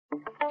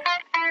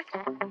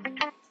Hello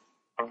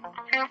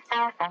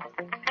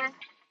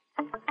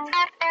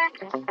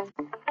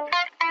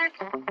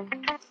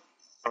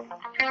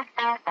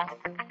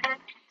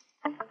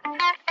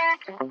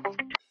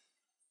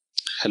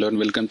and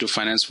welcome to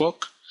Finance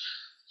Walk.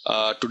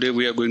 Today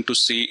we are going to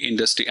see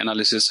industry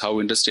analysis,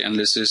 how industry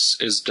analysis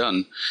is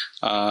done.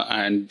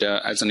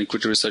 As an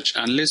equity research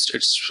analyst,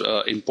 it's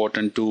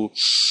important to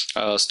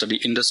study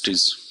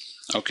industries.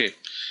 Okay.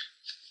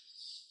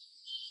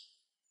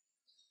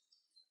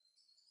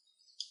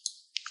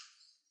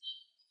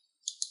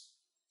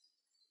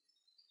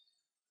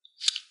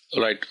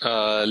 Right.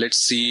 Let's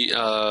see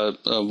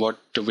what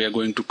we are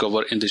going to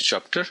cover in this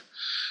chapter.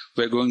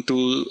 We're going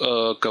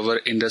to cover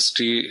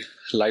industry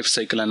life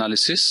cycle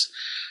analysis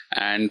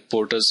and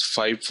Porter's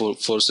 5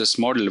 forces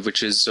model,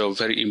 which is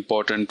very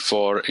important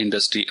for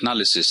industry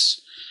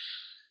analysis.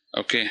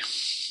 Okay.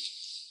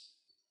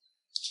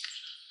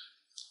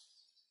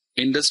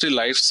 Industry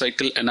life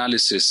cycle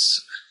analysis.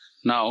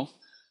 Now,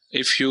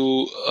 if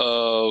you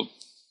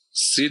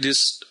see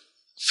this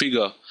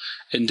figure,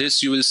 in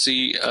this you will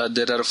see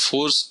there are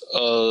 4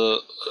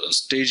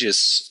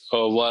 stages.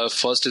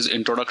 First is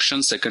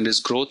introduction, second is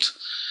growth,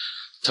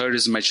 third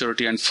is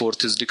maturity, and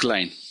fourth is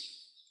decline.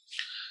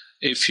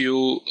 If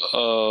you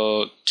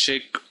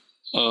check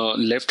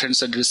left hand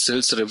side is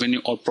sales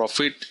revenue or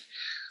profit,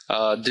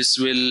 this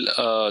will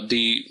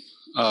the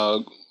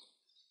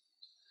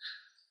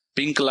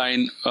pink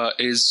line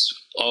is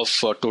of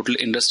total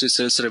industry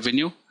sales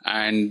revenue,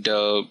 and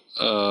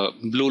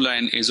blue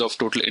line is of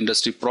total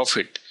industry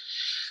profit.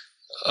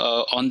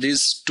 On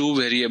these 2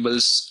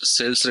 variables,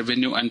 sales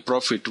revenue and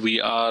profit, we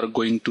are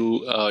going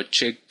to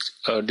check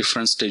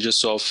different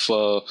stages of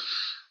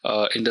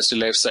industry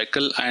life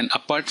cycle. And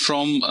apart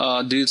from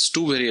these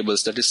 2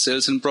 variables, that is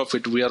sales and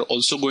profit, we are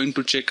also going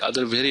to check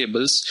other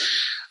variables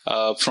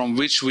from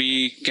which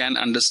we can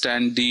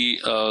understand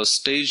the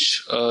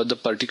stage the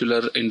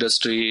particular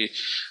industry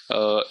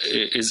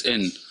is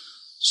in.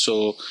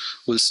 So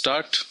we'll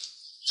start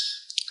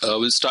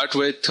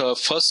with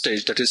first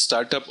stage, that is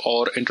startup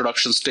or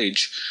introduction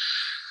stage.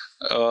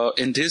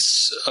 In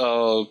this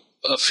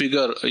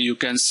figure, you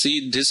can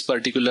see this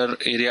particular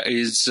area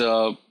is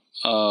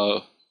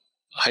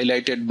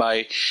highlighted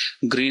by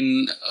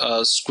green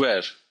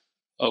square.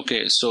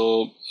 Okay,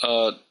 so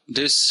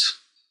this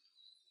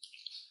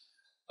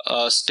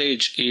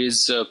stage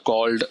is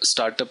called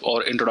startup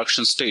or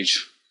introduction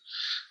stage.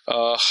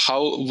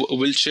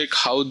 We'll check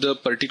how the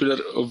particular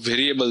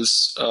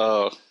variables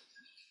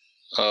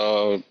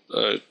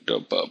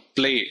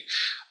play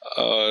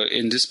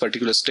in this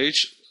particular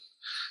stage.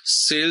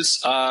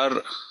 Sales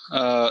are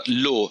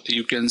low.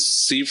 You can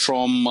see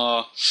from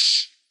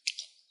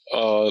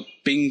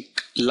pink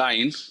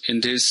line in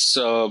this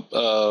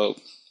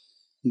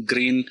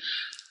green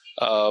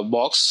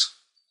box.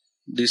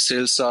 The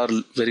sales are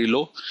very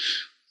low.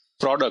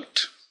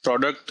 Product,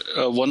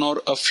 one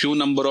or a few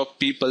number of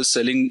people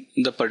selling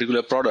the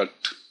particular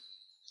product.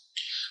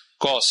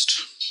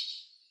 Cost,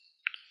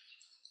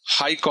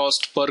 high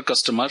cost per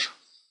customer.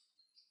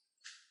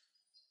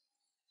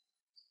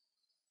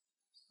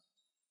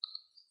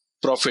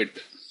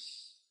 Profit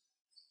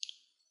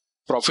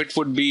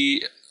would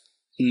be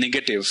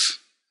negative.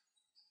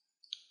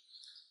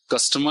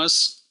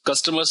 Customers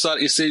are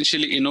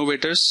essentially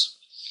innovators,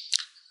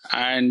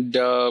 and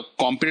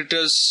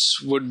competitors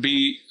would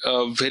be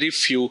very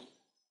few.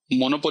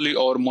 Monopoly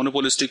or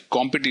monopolistic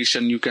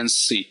competition you can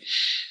see.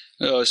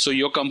 So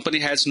your company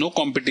has no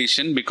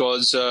competition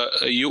because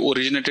you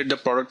originated the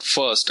product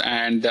first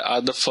and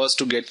are the first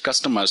to get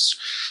customers.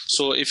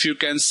 So if you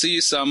can see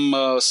some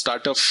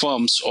startup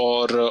firms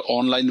or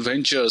online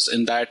ventures,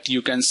 in that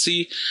you can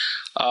see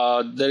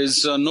there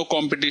is no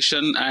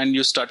competition and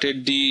you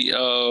started the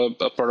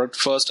product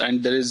first,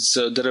 and there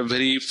are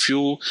very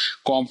few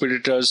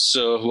competitors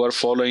who are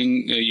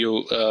following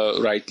you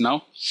right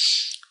now.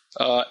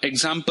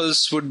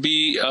 Examples would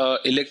be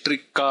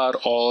electric car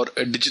or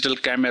a digital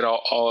camera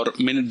or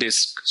mini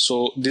disc.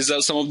 So these are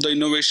some of the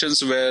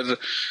innovations where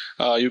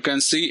you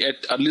can see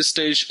at early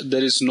stage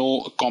there is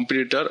no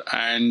competitor,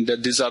 and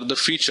these are the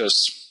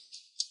features.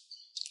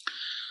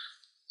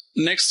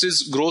 Next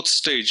is growth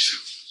stage.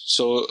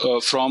 So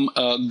from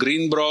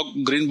green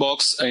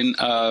box in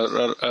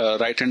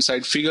right hand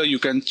side figure, you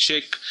can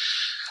check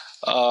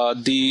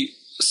the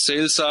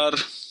sales are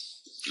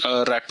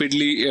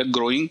rapidly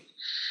growing.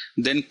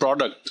 Then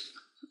product,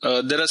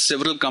 there are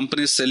several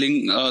companies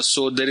selling,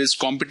 so there is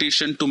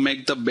competition to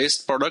make the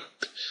best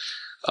product.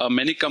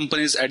 Many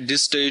companies at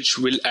this stage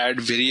will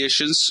add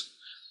variations,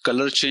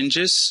 color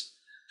changes,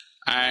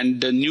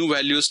 and new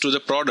values to the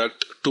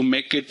product to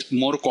make it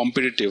more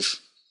competitive.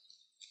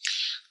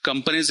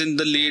 Companies in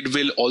the lead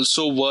will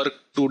also work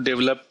to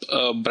develop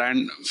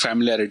brand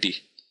familiarity.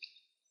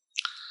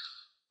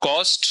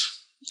 Cost,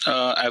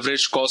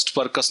 average cost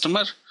per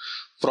customer.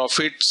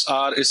 Profits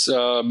are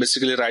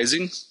basically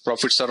rising.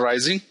 Profits are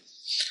rising.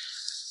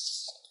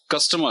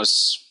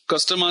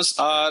 Customers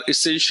are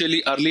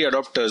essentially early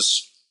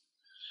adopters.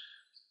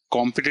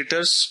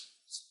 Competitors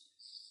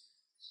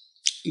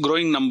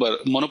growing number,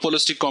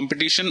 monopolistic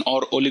competition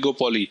or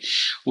oligopoly.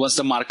 Once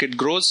the market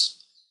grows,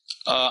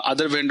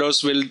 other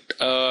vendors will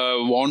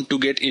want to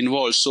get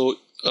involved, so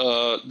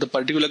the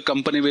particular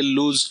company will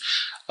lose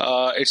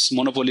its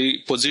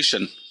monopoly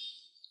position.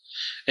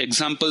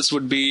 Examples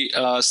would be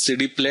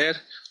CD player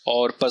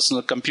or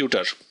personal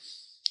computer.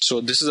 So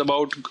this is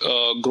about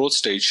growth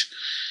stage.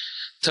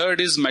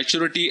 Third is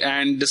maturity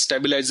and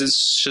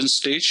stabilization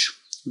stage,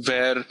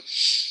 where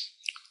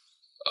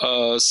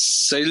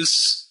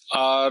sales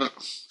are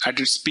at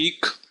its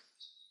peak.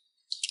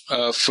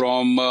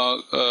 From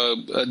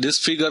this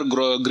figure,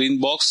 green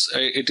box,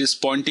 it is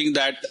pointing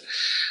that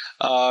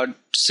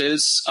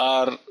sales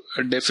are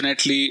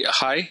definitely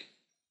high,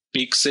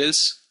 peak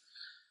sales,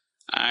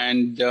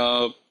 and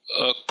low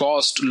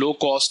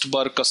cost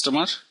per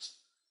customer.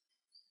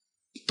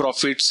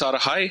 Profits are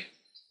high.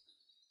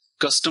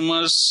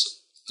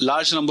 Customers,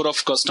 large number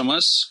of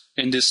customers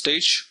in this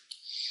stage.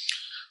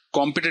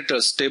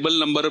 Competitors, stable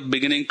number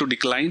beginning to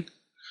decline.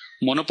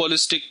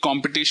 Monopolistic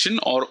competition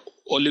or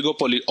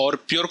oligopoly or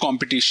pure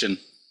competition.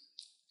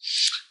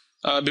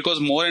 Because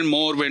more and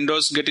more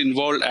vendors get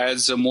involved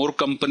as more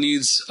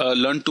companies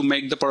learn to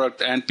make the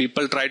product and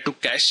people try to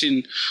cash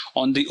in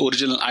on the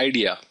original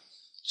idea.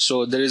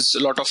 So there is a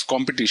lot of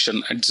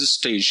competition at this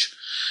stage.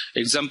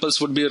 Examples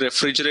would be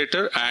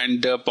refrigerator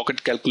and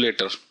pocket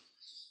calculator.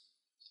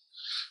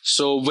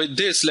 So with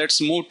this,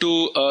 let's move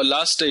to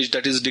last stage,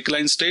 that is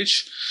decline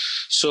stage.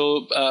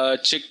 So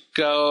check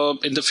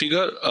in the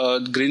figure,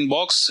 green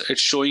box,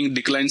 it's showing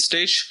decline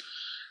stage.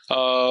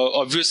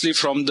 Obviously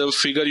from the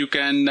figure you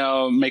can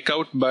make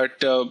out,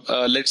 but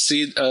let's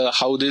see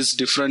how these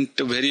different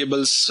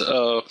variables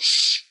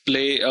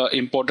play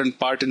important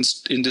part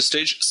in this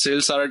stage.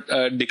 Sales are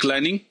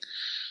declining,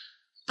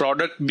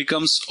 product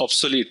becomes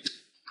obsolete.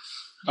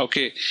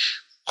 Okay,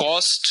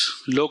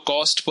 low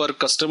cost per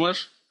customer,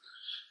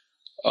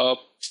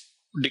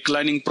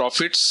 declining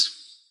profits.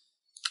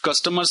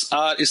 Customers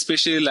are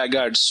especially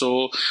laggards,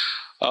 so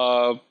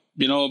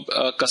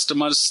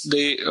customers,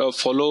 they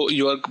follow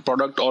your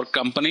product or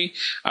company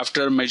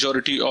after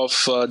majority of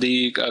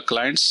the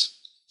clients.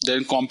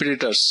 Then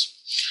competitors,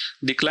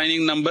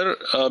 declining number,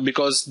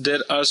 because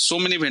there are so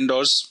many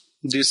vendors,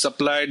 the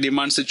supply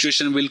demand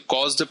situation will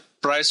cause the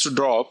price to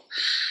drop,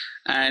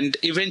 and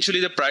eventually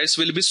the price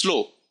will be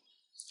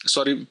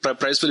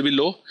price will be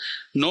low.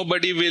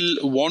 Nobody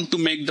will want to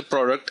make the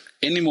product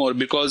anymore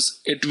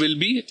because it will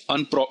be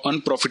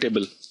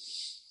unprofitable.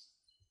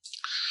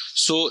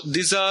 So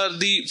these are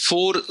the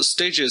 4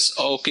 stages.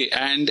 Okay,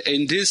 and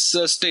in this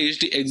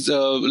stage,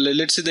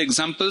 let's see the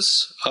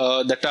examples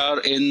that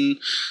are in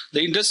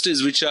the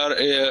industries which are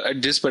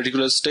at this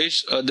particular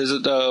stage. There's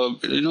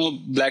the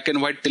black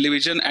and white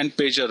television and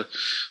pager.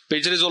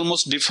 Pager is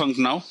almost defunct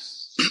now.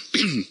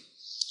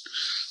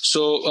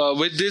 So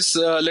with this,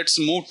 let's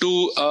move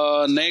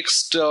to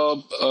next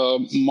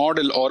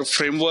model or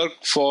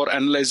framework for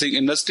analyzing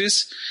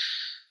industries.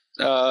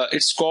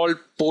 It's called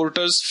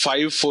Porter's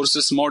 5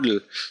 forces model.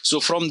 So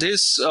from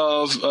this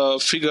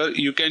figure,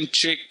 you can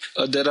check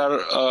there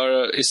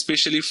are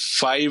especially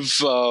 5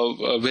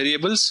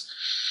 variables.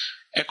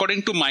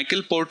 According to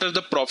Michael Porter,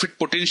 the profit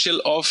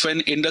potential of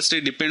an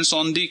industry depends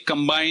on the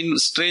combined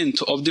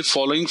strength of the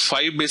following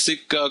 5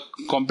 basic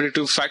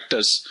competitive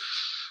factors.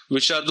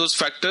 Which are those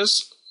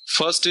factors?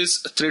 First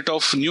is threat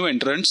of new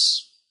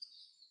entrants.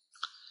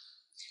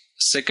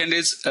 Second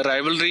is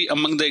rivalry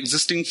among the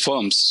existing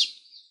firms.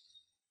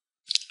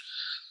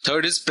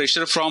 Third is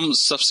pressure from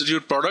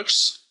substitute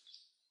products.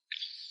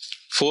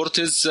 Fourth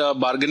is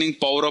bargaining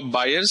power of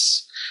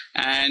buyers.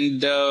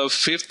 And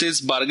fifth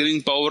is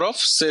bargaining power of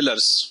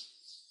sellers.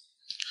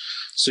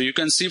 So you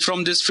can see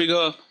from this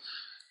figure,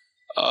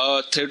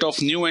 threat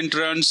of new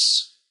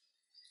entrants,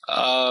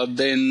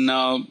 then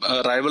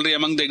rivalry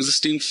among the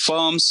existing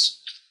firms,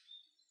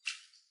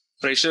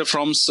 pressure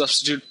from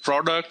substitute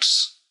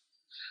products,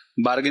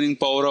 bargaining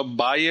power of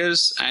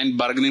buyers, and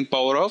bargaining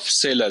power of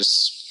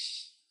sellers.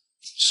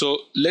 So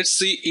let's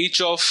see each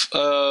of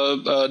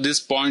this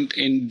point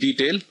in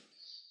detail.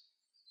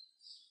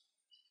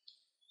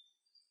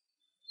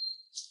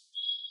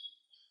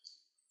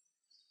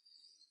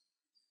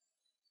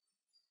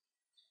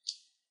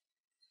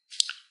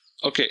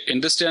 Okay,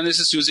 industry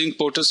analysis using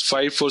Porter's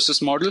 5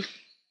 forces model.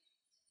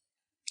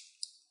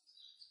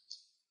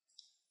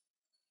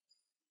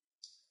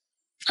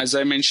 As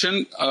I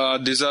mentioned,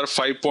 these are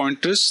 5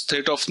 pointers: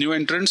 threat of new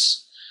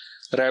entrants,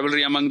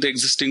 rivalry among the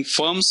existing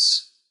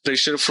firms,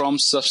 pressure from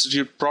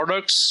substitute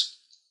products,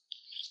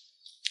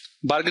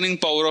 bargaining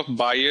power of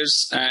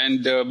buyers,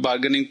 and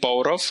bargaining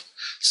power of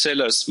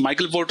sellers.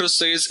 Michael Porter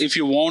says if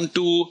you want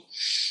to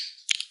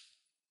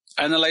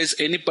analyze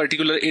any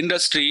particular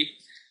industry,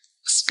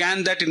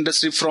 scan that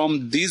industry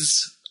from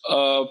these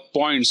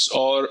points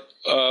or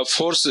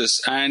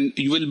forces, and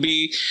you will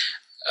be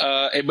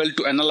able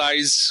to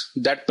analyze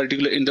that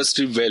particular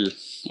industry well.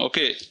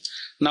 Okay,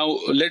 now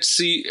let's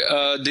see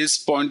these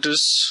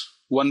pointers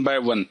one by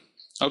one.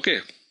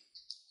 Okay,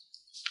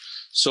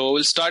 so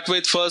we'll start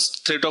with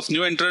first threat of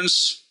new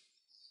entrants.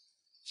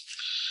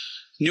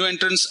 New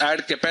entrants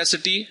add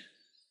capacity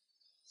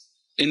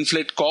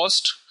inflate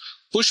cost,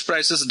 push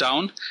prices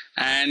down,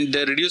 and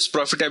reduce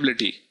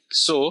profitability.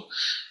 So,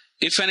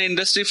 if an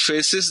industry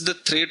faces the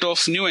threat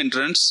of new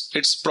entrants,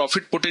 its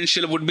profit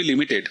potential would be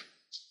limited,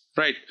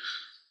 right?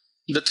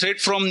 The threat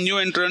from new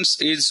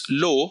entrants is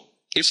low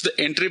if the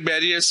entry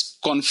barriers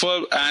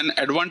confer an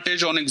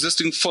advantage on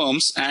existing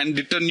firms and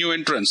deter new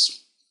entrants.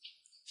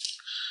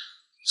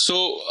 So,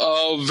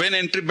 when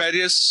entry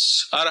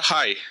barriers are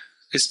high,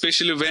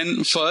 especially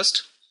when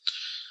first,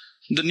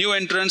 the new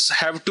entrants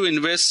have to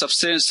invest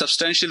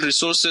substantial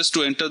resources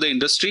to enter the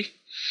industry.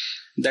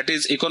 That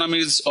is,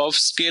 economies of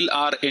scale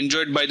are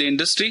enjoyed by the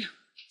industry.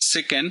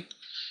 Second,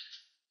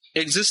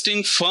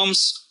 existing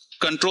firms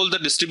control the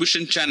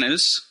distribution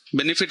channels,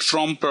 benefit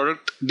from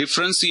product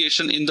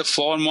differentiation in the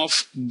form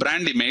of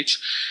brand image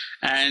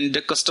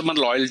and customer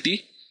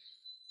loyalty,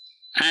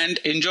 and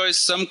enjoy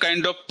some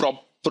kind of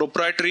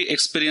proprietary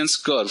experience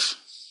curve.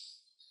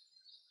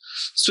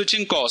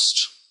 Switching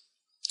cost.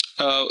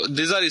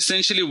 These are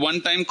essentially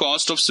one-time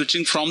cost of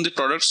switching from the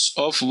products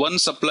of one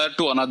supplier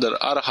to another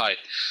are high.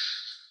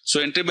 So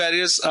entry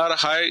barriers are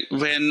high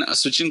when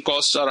switching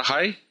costs are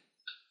high.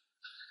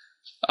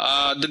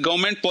 The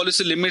government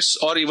policy limits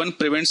or even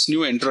prevents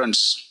new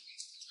entrants.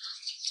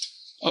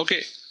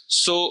 Okay,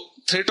 so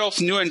threat of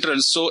new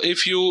entrants. So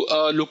if you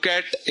look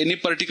at any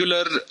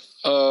particular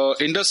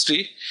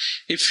industry,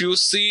 if you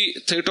see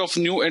threat of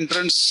new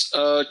entrants,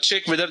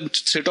 check whether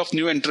threat of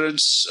new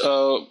entrants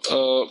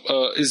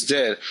is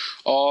there,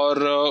 or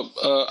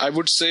I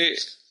would say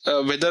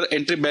whether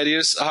entry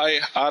barriers are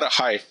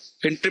high.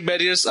 Entry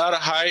barriers are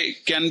high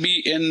can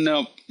be in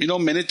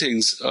many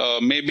things.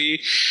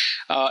 Maybe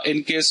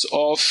in case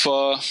of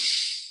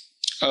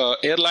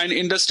airline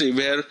industry,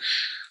 where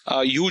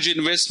huge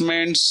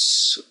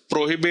investments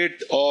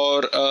prohibit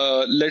or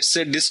let's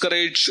say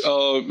discourage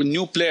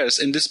new players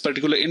in this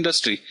particular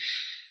industry.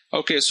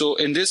 Okay, so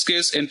in this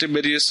case, entry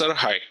barriers are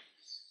high.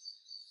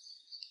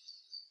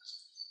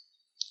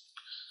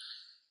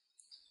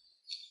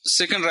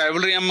 Second,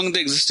 rivalry among the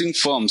existing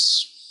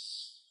firms,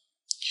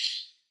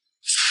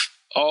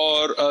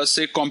 or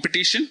say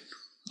competition.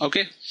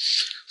 Okay,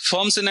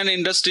 firms in an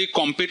industry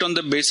compete on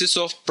the basis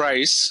of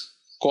price,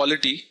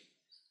 quality,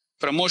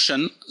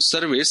 promotion,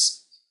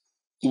 service,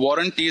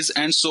 warranties,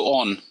 and so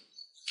on.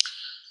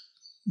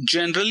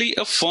 Generally,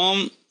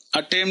 firms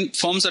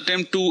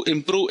attempt to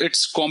improve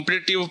its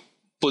competitive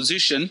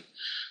position,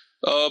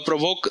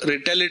 provoke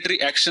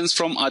retaliatory actions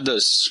from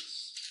others.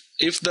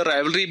 If the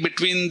rivalry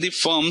between the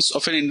firms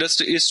of an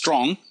industry is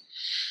strong,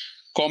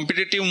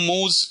 competitive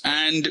moves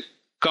and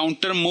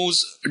counter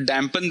moves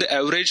dampen the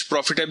average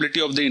profitability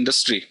of the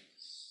industry.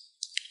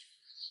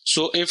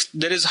 So if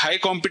there is high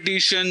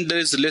competition, there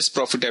is less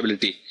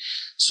profitability.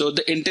 So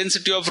the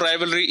intensity of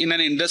rivalry in an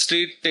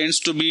industry tends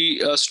to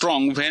be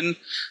strong when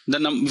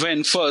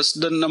first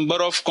the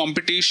number of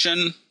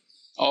competition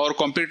or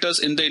competitors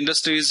in the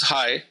industry is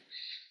high,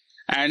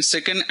 and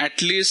second,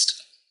 at least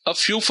a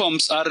few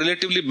firms are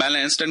relatively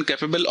balanced and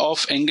capable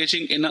of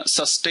engaging in a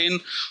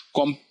sustained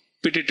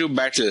competitive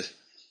battle.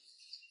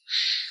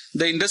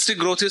 The industry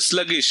growth is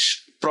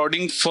sluggish,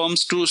 prodding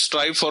firms to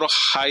strive for a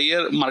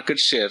higher market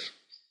share.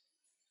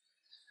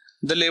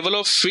 The level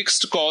of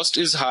fixed cost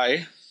is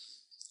high,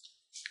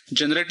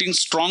 generating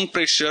strong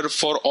pressure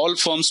for all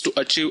firms to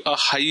achieve a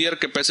higher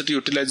capacity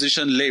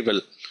utilization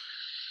level.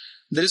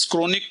 There is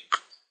chronic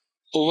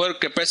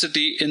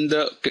overcapacity in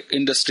the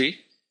industry.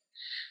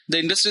 The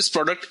industry's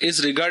product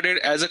is regarded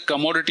as a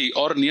commodity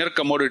or near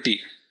commodity,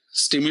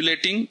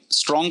 stimulating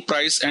strong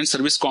price and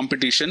service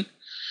competition.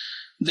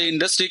 The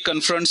industry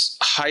confronts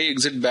high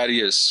exit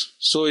barriers.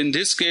 So in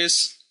this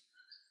case,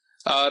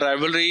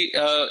 rivalry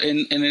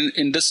in an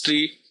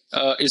industry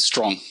is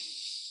strong.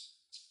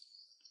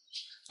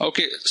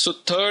 Okay, so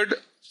third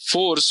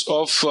force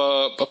of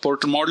a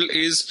Porter model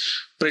is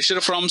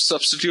pressure from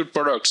substitute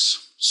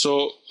products.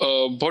 So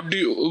what do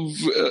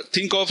you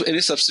think of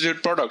any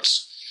substitute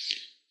products?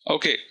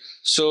 Okay,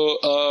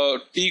 so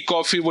tea,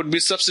 coffee would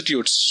be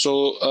substitutes.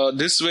 So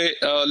this way,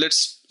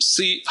 let's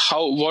see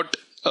what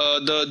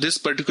this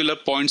particular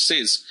point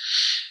says.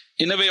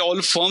 In a way,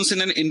 all firms in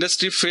an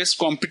industry face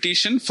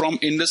competition from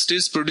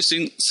industries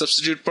producing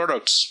substitute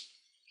products.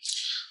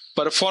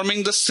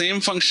 Performing the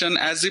same function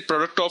as the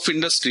product of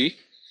industry,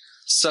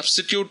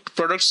 substitute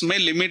products may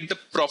limit the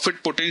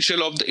profit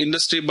potential of the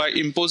industry by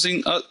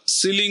imposing a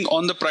ceiling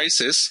on the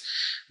prices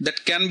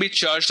that can be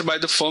charged by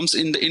the firms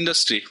in the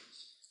industry.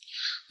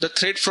 The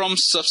threat from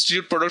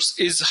substitute products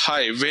is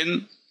high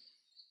when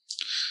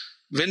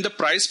the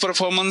price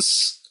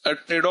performance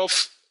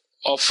trade-off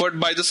offered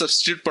by the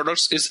substitute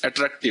products is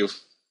attractive.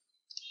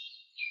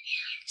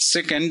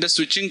 Second, the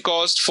switching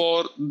cost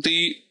for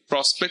the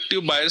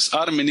prospective buyers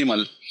are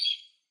minimal.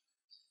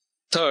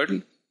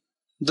 Third,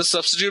 the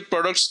substitute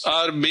products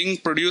are being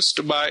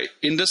produced by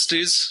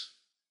industries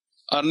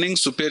earning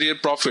superior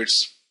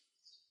profits.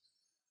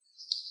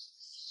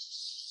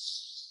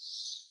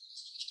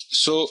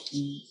 So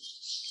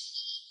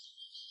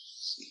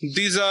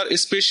these are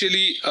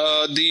especially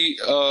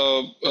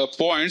the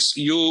points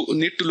you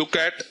need to look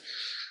at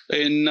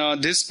in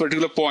this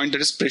particular point,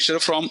 that is pressure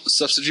from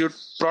substitute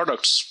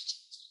products.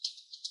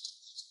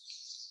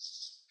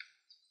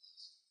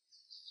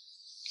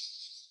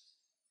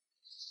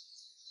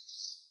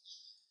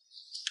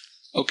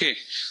 Okay,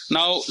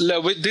 now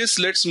with this,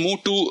 let's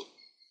move to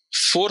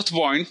fourth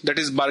point, that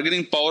is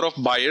bargaining power of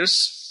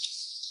buyers.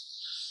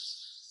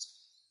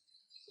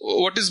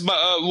 What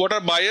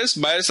are buyers?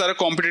 Buyers are a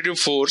competitive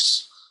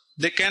force.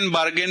 They can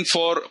bargain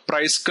for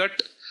price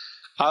cut,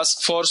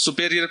 ask for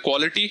superior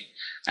quality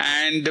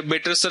and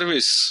better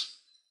service,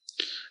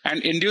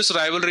 and induce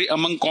rivalry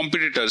among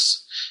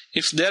competitors.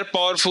 If they are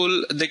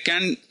powerful, they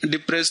can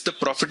depress the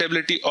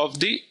profitability of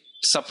the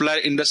supplier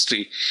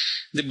industry.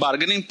 The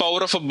bargaining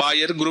power of a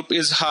buyer group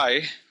is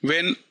high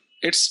when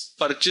its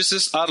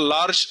purchases are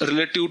large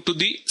relative to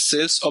the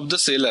sales of the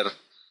seller.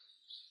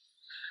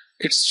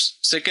 Its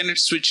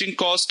switching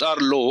costs are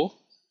low,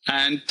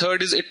 and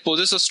third is it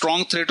poses a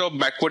strong threat of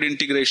backward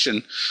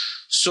integration.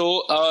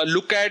 So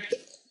look at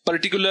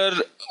particular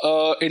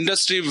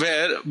industry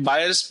where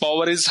buyers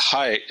power is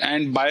high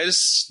and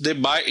buyers, they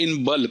buy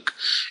in bulk.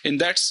 In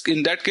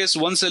that case,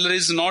 one seller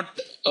is not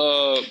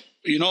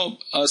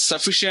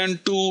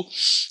sufficient to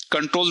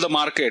control the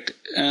market.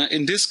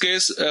 In this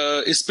case,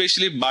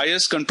 especially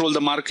buyers control the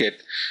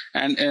market,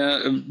 and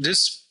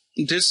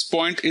this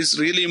point is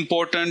really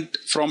important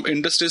from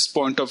industry's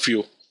point of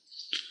view.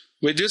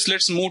 With this,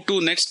 let's move to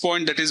next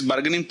point, that is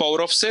bargaining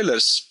power of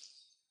sellers.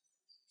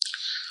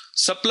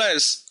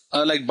 Suppliers,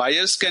 like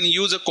buyers, can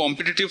use a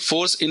competitive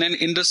force in an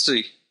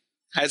industry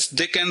as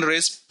they can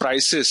raise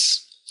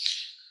prices.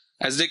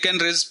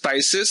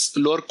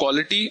 Lower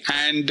quality,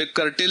 and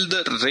curtail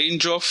the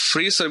range of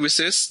free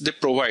services they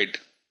provide.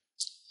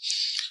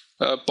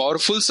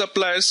 Powerful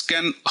suppliers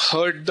can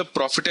hurt the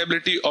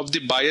profitability of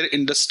the buyer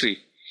industry.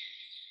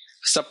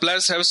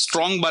 Suppliers have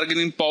strong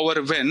bargaining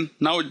power when,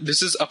 now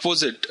this is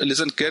opposite,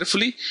 listen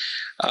carefully,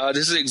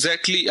 this is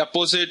exactly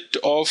opposite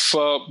of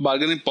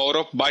bargaining power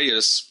of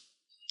buyers.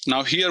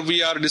 Now here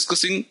we are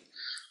discussing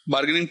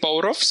bargaining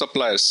power of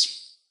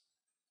suppliers.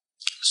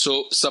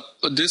 So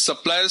these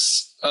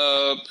suppliers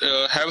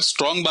have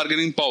strong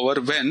bargaining power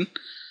when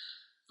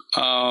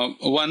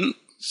one,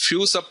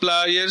 few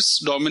suppliers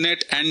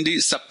dominate and the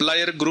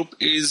supplier group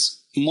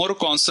is more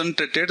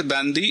concentrated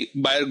than the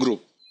buyer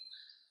group.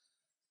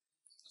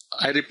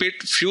 I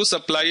repeat, few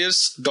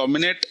suppliers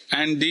dominate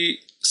and the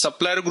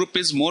supplier group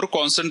is more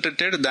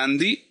concentrated than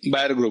the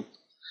buyer group.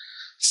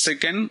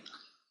 Second,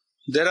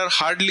 there are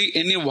hardly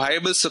any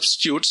viable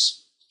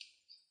substitutes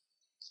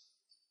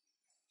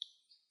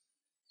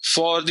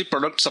for the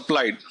product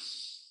supplied.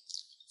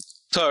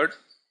 Third,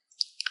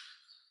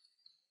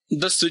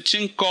 the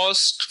switching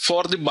costs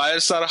for the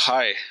buyers are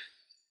high.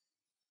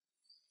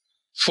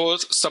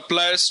 Fourth,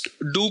 suppliers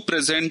do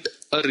present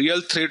a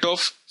real threat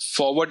of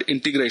forward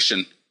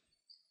integration.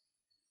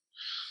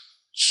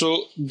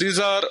 So these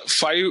are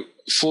five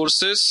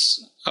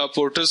forces,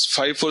 Porter's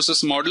 5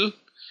 forces model.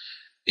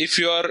 If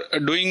you are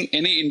doing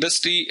any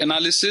industry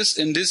analysis,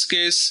 in this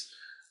case,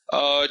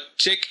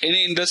 check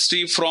any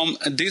industry from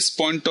these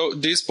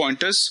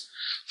pointers.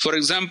 For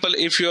example,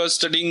 if you are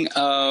studying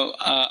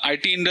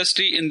IT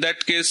industry, in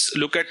that case,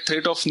 look at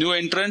threat of new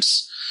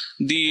entrants,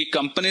 the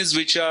companies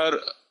which are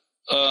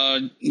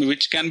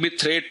which can be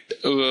threat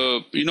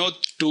to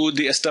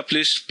the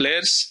established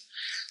players.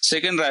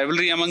 Second,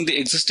 rivalry among the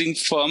existing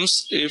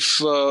firms. If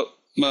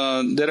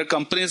there are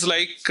companies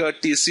like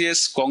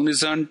TCS,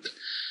 Cognizant,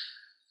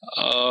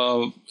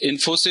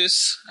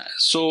 Infosys,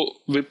 so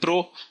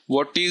Wipro,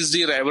 what is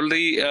the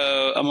rivalry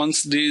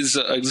amongst these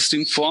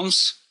existing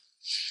firms?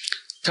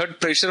 Third,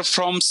 pressure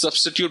from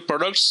substitute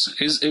products.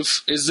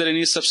 Is there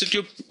any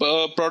substitute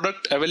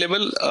product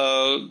available?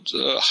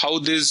 How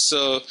these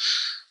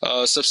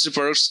substitute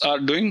products are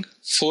doing?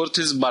 Fourth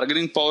is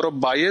bargaining power of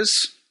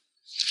buyers.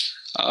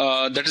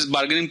 That is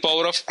bargaining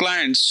power of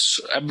clients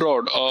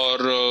abroad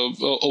or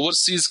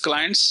overseas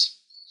clients,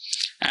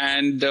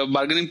 and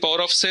bargaining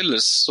power of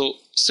sellers. So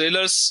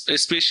sellers,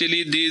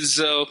 especially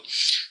these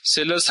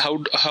sellers,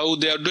 how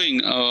they are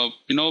doing,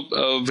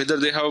 whether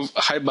they have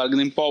high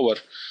bargaining power.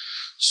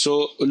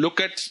 So look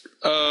at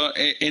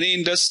any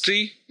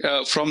industry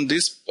from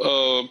these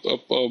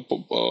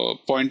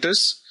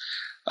pointers.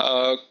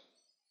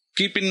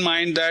 Keep in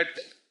mind that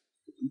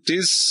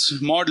this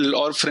model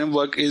or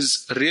framework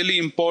is really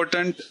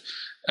important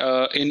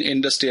in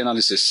industry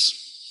analysis.